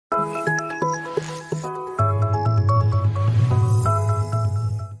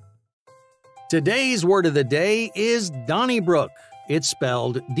Today's word of the day is Donnybrook. It's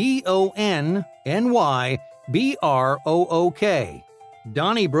spelled D-O-N-N-Y-B-R-O-O-K.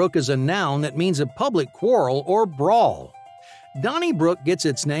 Donnybrook is a noun that means a public quarrel or brawl. Donnybrook gets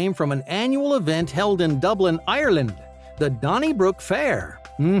its name from an annual event held in Dublin, Ireland, the Donnybrook Fair.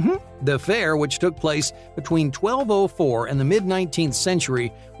 The fair, which took place between 1204 and the mid-19th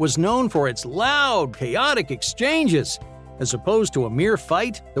century, was known for its loud, chaotic exchanges. As opposed to a mere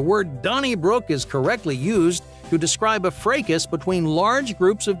fight, the word Donnybrook is correctly used to describe a fracas between large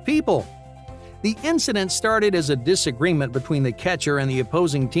groups of people. The incident started as a disagreement between the catcher and the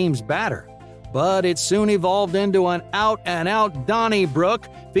opposing team's batter, but it soon evolved into an out-and-out Donnybrook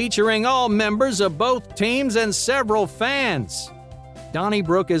featuring all members of both teams and several fans.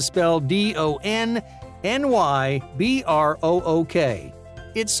 Donnybrook is spelled D-O-N-N-Y-B-R-O-O-K.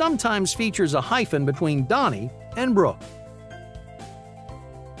 It sometimes features a hyphen between Donny and Brook.